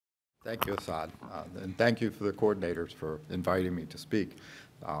Thank you, Assad. And thank you for the coordinators for inviting me to speak.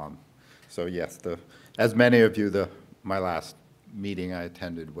 So yes, as many of you, my last meeting I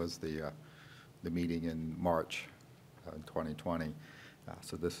attended was the meeting in March 2020.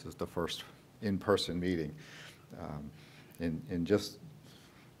 So this is the first in-person meeting. And just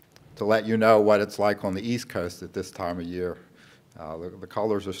to let you know what it's like on the East Coast at this time of year, the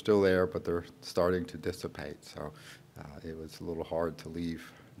colors are still there, but they're starting to dissipate. So it was a little hard to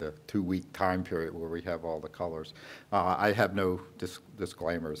leave the 2-week time period where we have all the colors. I have no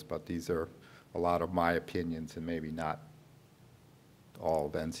disclaimers, but these are a lot of my opinions and maybe not all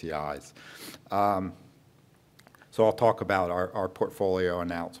of NCI's. So I'll talk about our portfolio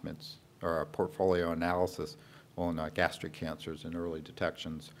announcements, or our portfolio analysis on gastric cancers and early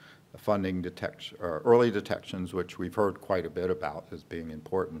detections, funding detection, or early detections, which we've heard quite a bit about as being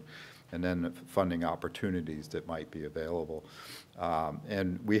important, and then funding opportunities that might be available.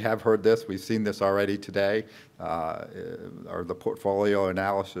 And we have heard this, we've seen this already today, or the portfolio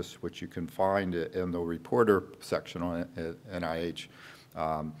analysis, which you can find in the reporter section on NIH,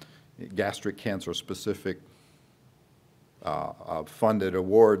 gastric cancer specific funded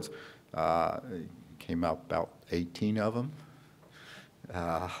awards, came out about 18 of them,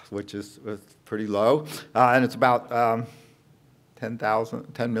 which is pretty low, and it's about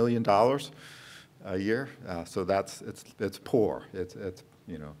 $10 million a year. So it's poor. It's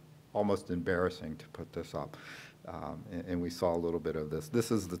almost embarrassing to put this up. And we saw a little bit of this.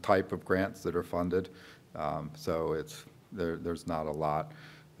 This is the type of grants that are funded. So there's not a lot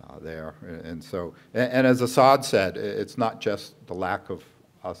there. And so, and as Assad said, it's not just the lack of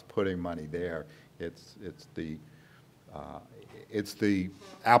us putting money there. It's the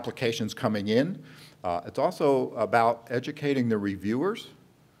applications coming in. It's also about educating the reviewers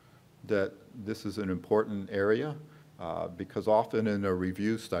that this is an important area, because often in a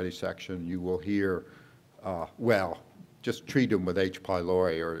review study section you will hear, well, just treat them with H.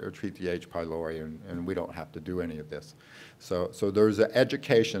 pylori or treat the H. pylori and we don't have to do any of this. So there's an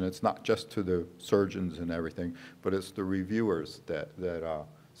education. It's not just to the surgeons and everything, but it's the reviewers that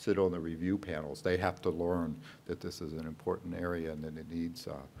sit on the review panels. They have to learn that this is an important area and that it needs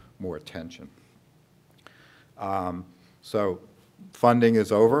more attention. So funding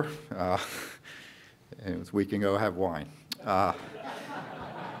is over. And it was we can go have wine.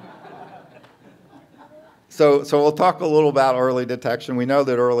 So we'll talk a little about early detection. We know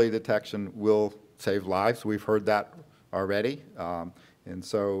that early detection will save lives. We've heard that already. And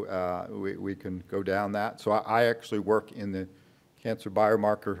so we can go down that. So I actually work in the Cancer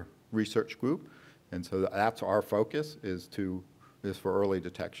Biomarker Research Group. And so that's our focus, is for early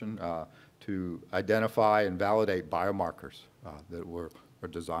detection, to identify and validate biomarkers that are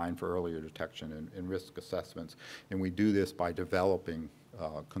designed for earlier detection and risk assessments. And we do this by developing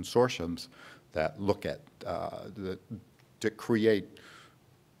consortiums that look at, to create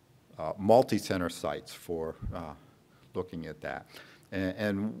multi-center sites for looking at that.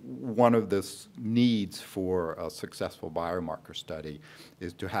 And one of the needs for a successful biomarker study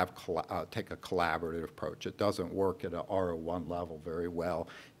is to have take a collaborative approach. It doesn't work at an R01 level very well.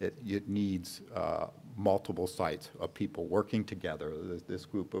 It needs multiple sites of people working together, this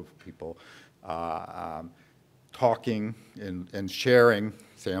group of people talking and sharing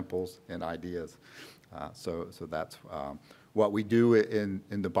samples and ideas. So that's what we do in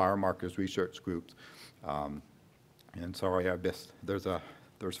the biomarkers research groups. And sorry, I missed. There's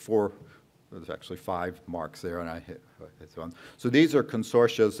actually 5 marks there, and I hit one. So these are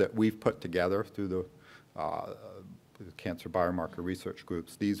consortia that we've put together through the cancer biomarker research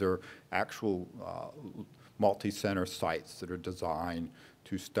groups. These are actual multi-center sites that are designed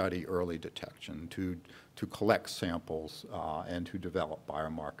to study early detection, to collect samples, and to develop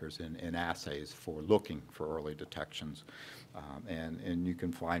biomarkers and assays for looking for early detections. And you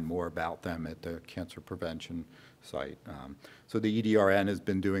can find more about them at the Cancer Prevention site. So the EDRN has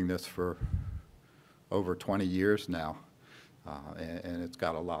been doing this for over 20 years now, and it's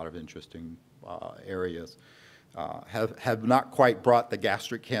got a lot of interesting areas. Have not quite brought the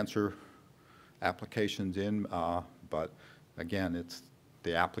gastric cancer applications in, but again,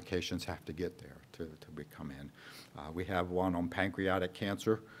 the applications have to get there to come in. We have one on pancreatic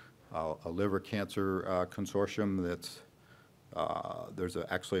cancer, a liver cancer consortium that's, there's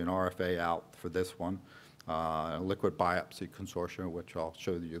actually an RFA out for this one, a liquid biopsy consortium, which I'll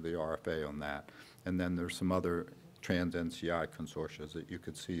show you the RFA on that. And then there's some other trans-NCI consortia that you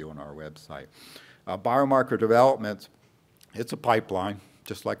could see on our website. Biomarker development, it's a pipeline,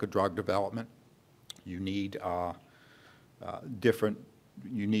 just like a drug development. You need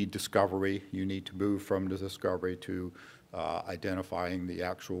you need discovery. You need to move from the discovery to identifying the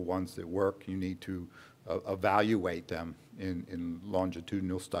actual ones that work. You need to evaluate them in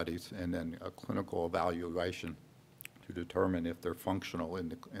longitudinal studies and then a clinical evaluation to determine if they're functional in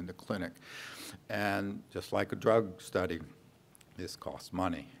the clinic. And just like a drug study, this costs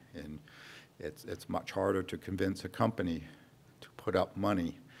money, and it's much harder to convince a company to put up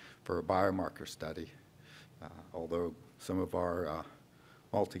money for a biomarker study, although some of our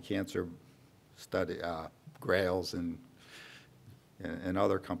multi-cancer study GRAILs and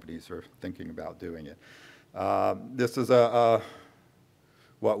other companies are thinking about doing it. This is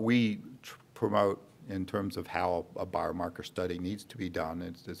what we promote in terms of how a biomarker study needs to be done.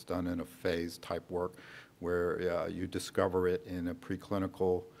 It's done in a phase type work where you discover it in a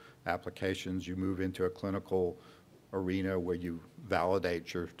preclinical applications, you move into a clinical arena where you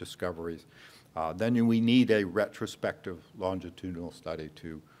validate your discoveries. Then we need a retrospective longitudinal study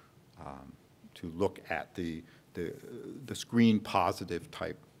to look at the screen positive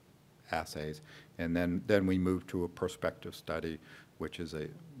type assays, and then we move to a prospective study, which is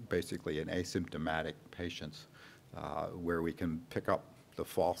basically an asymptomatic patients where we can pick up the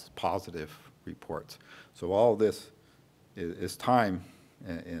false positive reports. So all this is time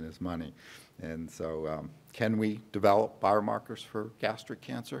and is money. And so can we develop biomarkers for gastric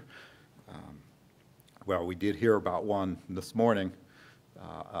cancer? Well, we did hear about one this morning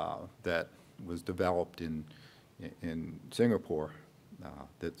that was developed in Singapore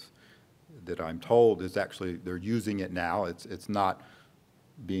that I'm told is actually, they're using it now. It's not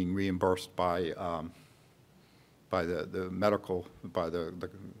being reimbursed by the medical, by the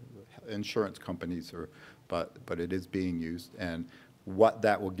insurance companies, but it is being used. And what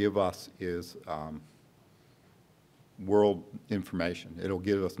that will give us is world information. It'll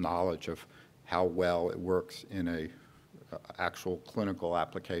give us knowledge of how well it works in a actual clinical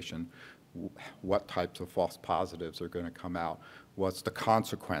application, what types of false positives are going to come out, what's the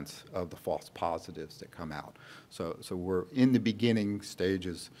consequence of the false positives that come out. So we're in the beginning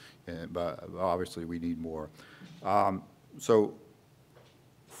stages, but obviously we need more. So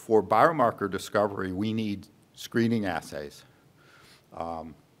for biomarker discovery, we need screening assays.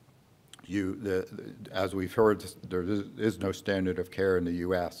 As we've heard, there is no standard of care in the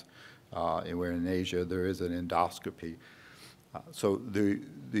U.S. And where in Asia there is an endoscopy. So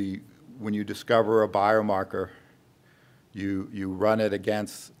when you discover a biomarker, you run it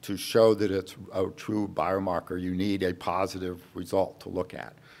against, to show that it's a true biomarker, you need a positive result to look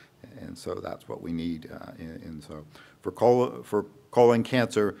at. And so that's what we need. And so for colon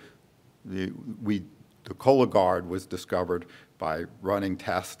cancer, the Cologuard was discovered by running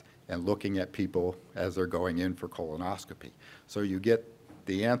tests and looking at people as they're going in for colonoscopy. So you get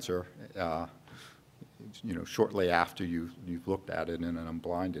the answer shortly after you've looked at it and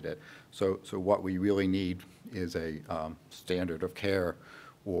unblinded it. So what we really need is a standard of care,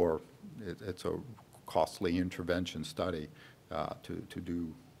 or it's a costly intervention study to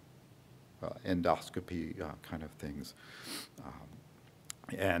do endoscopy kind of things.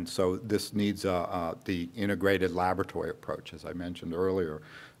 And so this needs the integrated laboratory approach. As I mentioned earlier,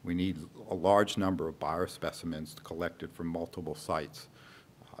 we need a large number of biospecimens collected from multiple sites.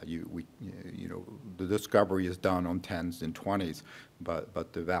 The discovery is done on 10s and 20s,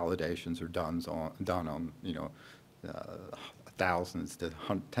 but the validations are done on thousands to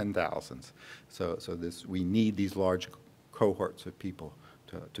 10,000s. So we need these large cohorts of people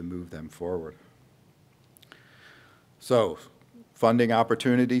to move them forward. So funding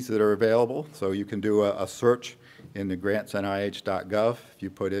opportunities that are available. So you can do a search in the grants.nih.gov. If you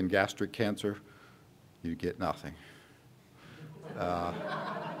put in gastric cancer, you get nothing.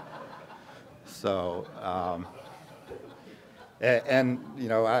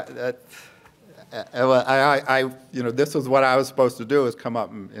 This is what I was supposed to do, is come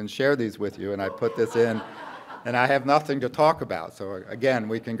up and share these with you, and I put this in, and I have nothing to talk about. So again,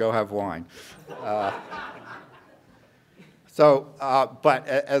 we can go have wine. But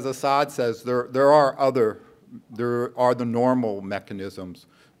as Assad says, there are the normal mechanisms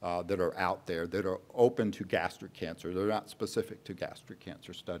that are out there that are open to gastric cancer. They're not specific to gastric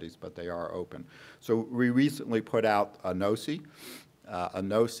cancer studies, but they are open. So we recently put out a NOCI. A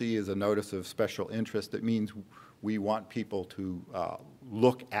NOCI is a notice of special interest. That means we want people to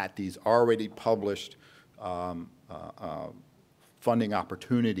look at these already published funding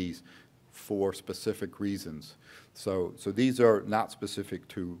opportunities for specific reasons. So these are not specific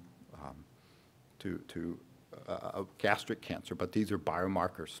to gastric cancer, but these are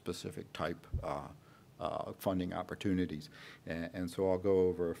biomarker-specific type funding opportunities. And so I'll go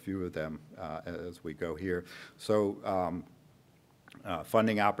over a few of them as we go here. So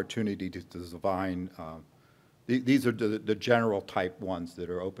funding opportunity to design These are the general type ones that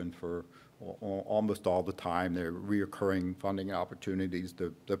are open for almost all the time. They're reoccurring funding opportunities.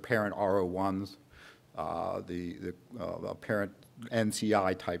 The parent R01s, the parent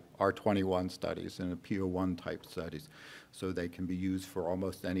NCI type R21 studies and the PO1 type studies. So they can be used for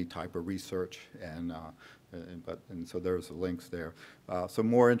almost any type of research, and so there's the links there. So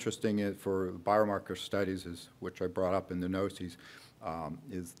more interesting for biomarker studies, which I brought up in the NOCIs,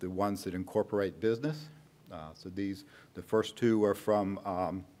 is the ones that incorporate business. So the first two are from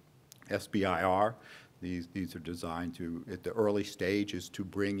SBIR. These are designed to, at the early stages, to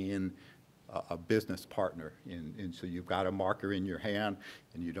bring in a business partner. And so you've got a marker in your hand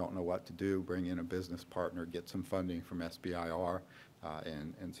and you don't know what to do, bring in a business partner, get some funding from SBIR,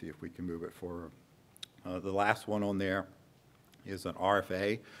 and see if we can move it forward. The last one on there is an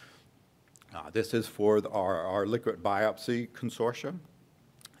RFA. This is for our liquid biopsy consortium.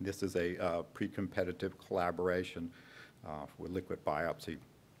 This is a pre-competitive collaboration with liquid biopsy.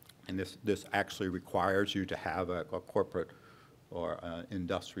 And this actually requires you to have a corporate or an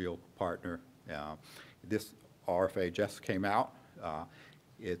industrial partner. This RFA just came out.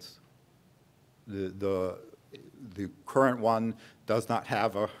 It's the current one does not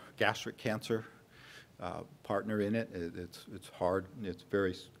have a gastric cancer partner in it. It's hard. It's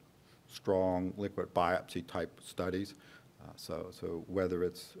very strong liquid biopsy type studies. So whether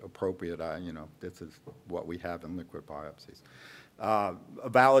it's appropriate, this is what we have in liquid biopsies.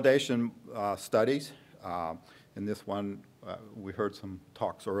 Validation studies. In this one, we heard some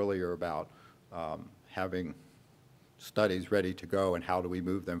talks earlier about having studies ready to go and how do we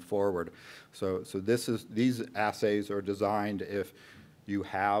move them forward. So these assays are designed if you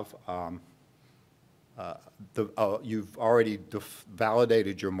have you've already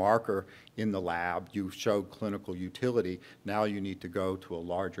validated your marker in the lab, you've showed clinical utility, now you need to go to a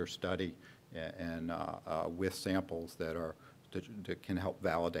larger study and with samples that can help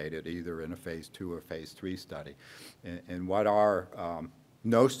validate it either in a phase 2 or phase 3 study. And what our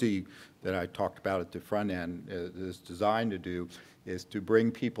NOCI that I talked about at the front end is designed to do is to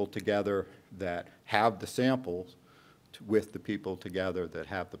bring people together that have the samples with the people together that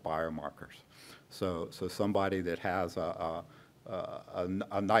have the biomarkers. So somebody that has a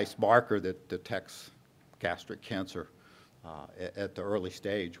nice marker that detects gastric cancer at the early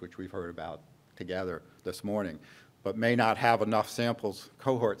stage, which we've heard about together this morning, but may not have enough samples,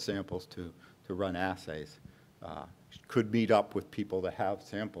 cohort samples, to run assays, could meet up with people that have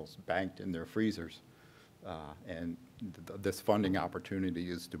samples banked in their freezers. And this funding opportunity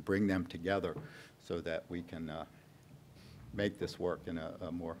is to bring them together so that we can make this work in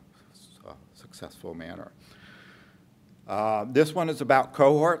a more successful manner. This one is about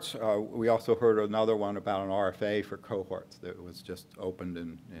cohorts. We also heard another one about an RFA for cohorts that was just opened,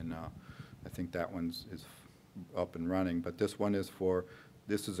 and I think that one's is up and running. But this one is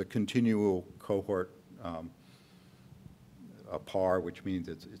this is a continual cohort a PAR, which means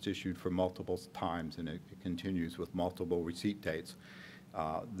it's issued for multiple times and it continues with multiple receipt dates.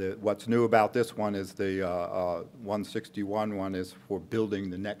 What's new about this one is the 161 one is for building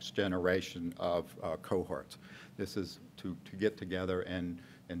the next generation of cohorts. This is to get together and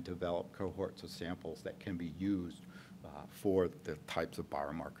develop cohorts of samples that can be used for the types of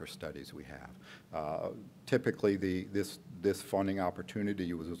biomarker studies we have. Typically, this funding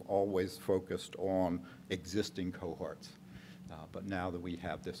opportunity was always focused on existing cohorts, but now that we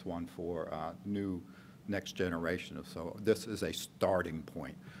have this one for new next generation of, so this is a starting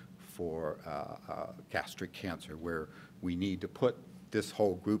point for gastric cancer where we need to put this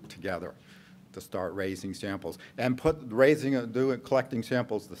whole group together to start raising samples and collecting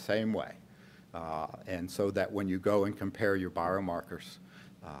samples the same way. And so that when you go and compare your biomarkers,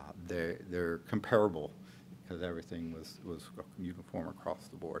 they're comparable because everything was uniform across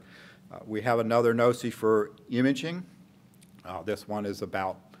the board. We have another NOCI for imaging. This one is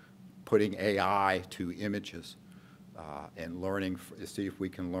about putting AI to images and learning to see if we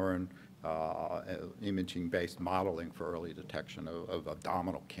can learn imaging-based modeling for early detection of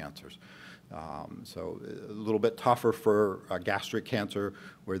abdominal cancers. So a little bit tougher for gastric cancer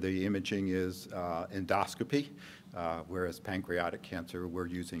where the imaging is endoscopy, whereas pancreatic cancer we're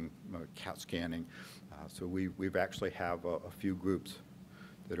using CAT scanning. So we've actually have a few groups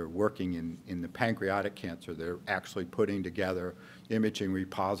that are working in the pancreatic cancer. They're actually putting together imaging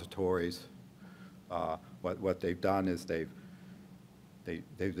repositories. What they've done is they've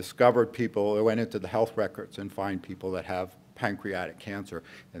discovered people, they went into the health records and find people that have pancreatic cancer,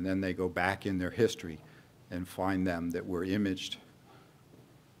 and then they go back in their history and find them that were imaged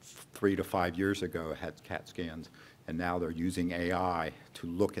 3 to 5 years ago, had CAT scans, and now they're using AI to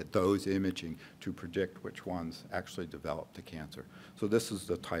look at those imaging to predict which ones actually develop the cancer. So this is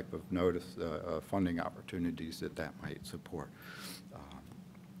the type of funding opportunities that might support.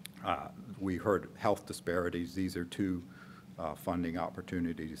 We heard health disparities. These are two funding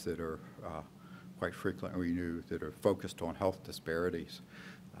opportunities that are quite frequently renewed that are focused on health disparities,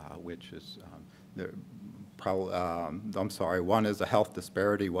 which is I'm sorry, one is a health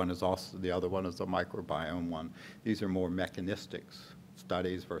disparity, the other one is a microbiome one. These are more mechanistic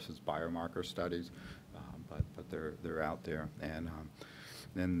studies versus biomarker studies, but they're out there. And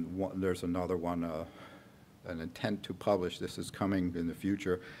then there's another one, an intent to publish. This is coming in the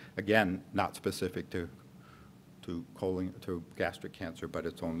future. Again, not specific to gastric cancer, but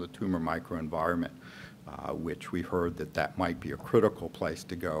it's on the tumor microenvironment, which we heard that might be a critical place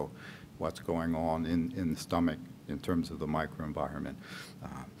to go, what's going on in the stomach in terms of the microenvironment.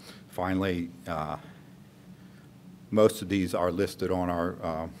 Finally, most of these are listed on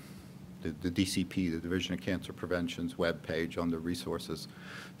our the DCP, the Division of Cancer Prevention's webpage on the resources.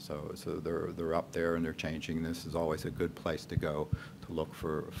 So they're up there and they're changing. This is always a good place to go to look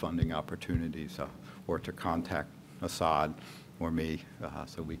for funding opportunities or to contact Assad or me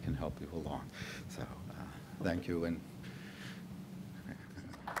so we can help you along. So thank you. And